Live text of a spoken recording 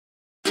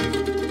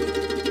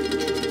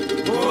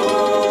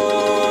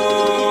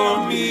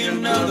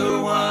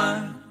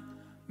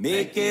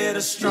Make it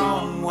a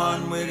strong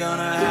one, we're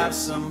gonna have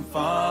some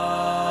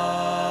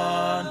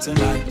fun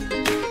tonight.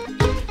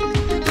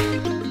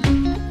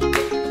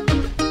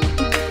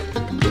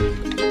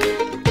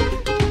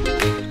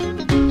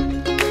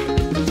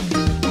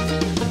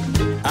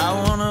 I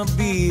wanna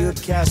be a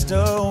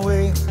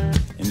castaway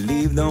and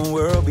leave the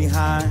world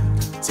behind.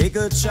 Take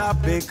a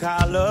tropic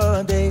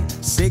holiday,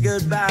 say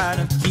goodbye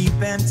to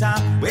keeping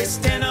time.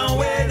 Wasting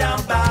away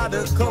down by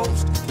the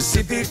coast,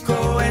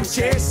 Pacifico and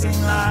chasing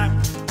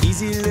lime.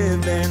 Easy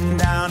living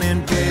down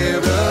in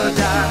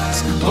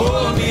paradise.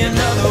 Pour me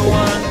another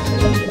one,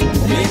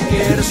 make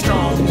it a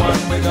strong one.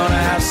 We're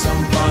gonna have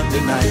some fun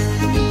tonight.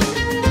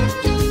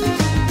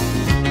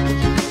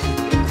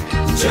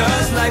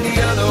 Just like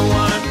the other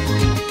one,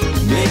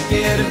 make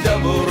it a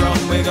double rum.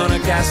 We're gonna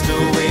cast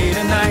away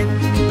tonight.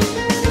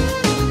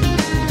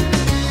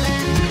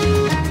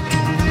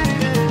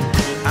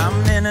 I'm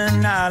in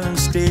an island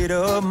state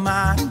of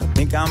mind. I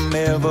think I'm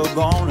ever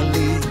gonna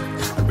leave.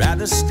 I'd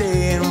rather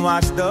stay and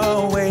watch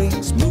the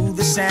waves move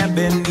the sand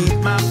beneath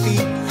my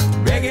feet.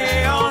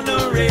 Reggae on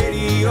the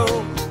radio,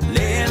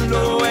 laying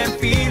low and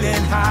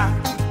feeling high.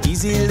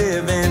 Easy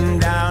living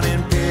down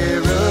in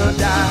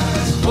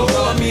paradise.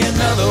 Pour me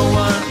another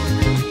one,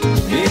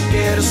 make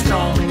it a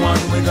strong one.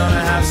 We're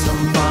gonna have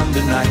some fun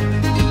tonight.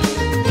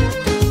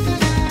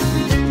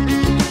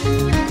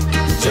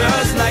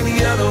 Just like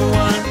the other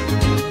one,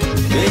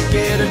 make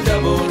it a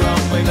double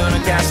rum. We're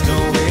gonna cast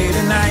away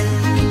tonight.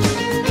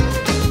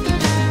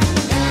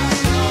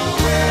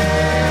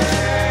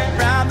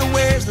 Ride the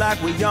waves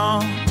like we're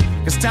young,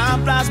 'cause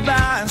time flies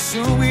by and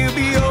soon we'll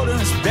be older.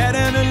 It's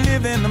better to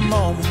live in the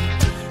moment.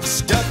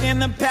 Stuck in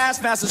the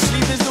past, fast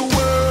asleep as the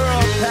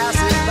world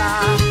passes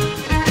by.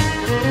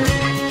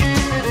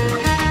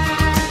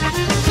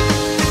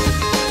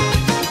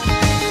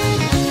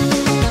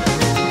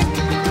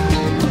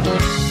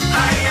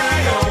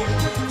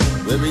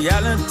 The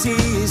reality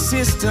is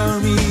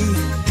history.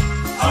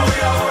 Oh,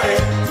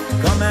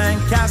 yeah. Come and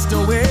cast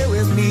away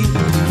with me.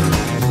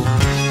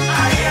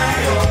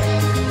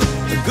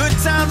 The good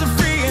times are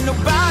free and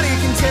nobody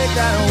can take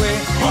that away.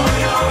 Oh,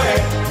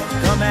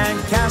 yeah. Come and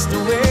cast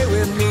away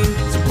with me.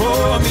 So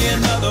pour me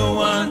another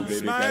one,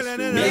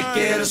 make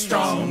it a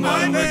strong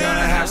one. We're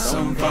gonna have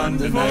some fun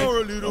tonight. For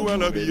a little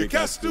while I'll be a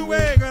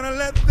castaway, gonna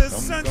let the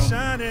sun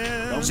shine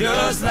in.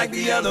 Just like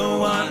the other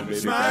one,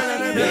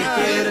 make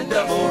it a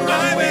double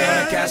run. We're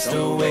gonna cast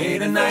away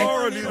tonight.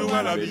 For a little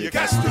while I'll be a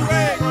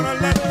castaway, gonna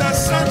let the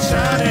sun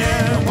shine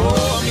in.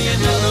 Pour me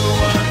another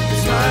one,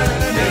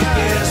 make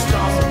it a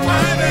strong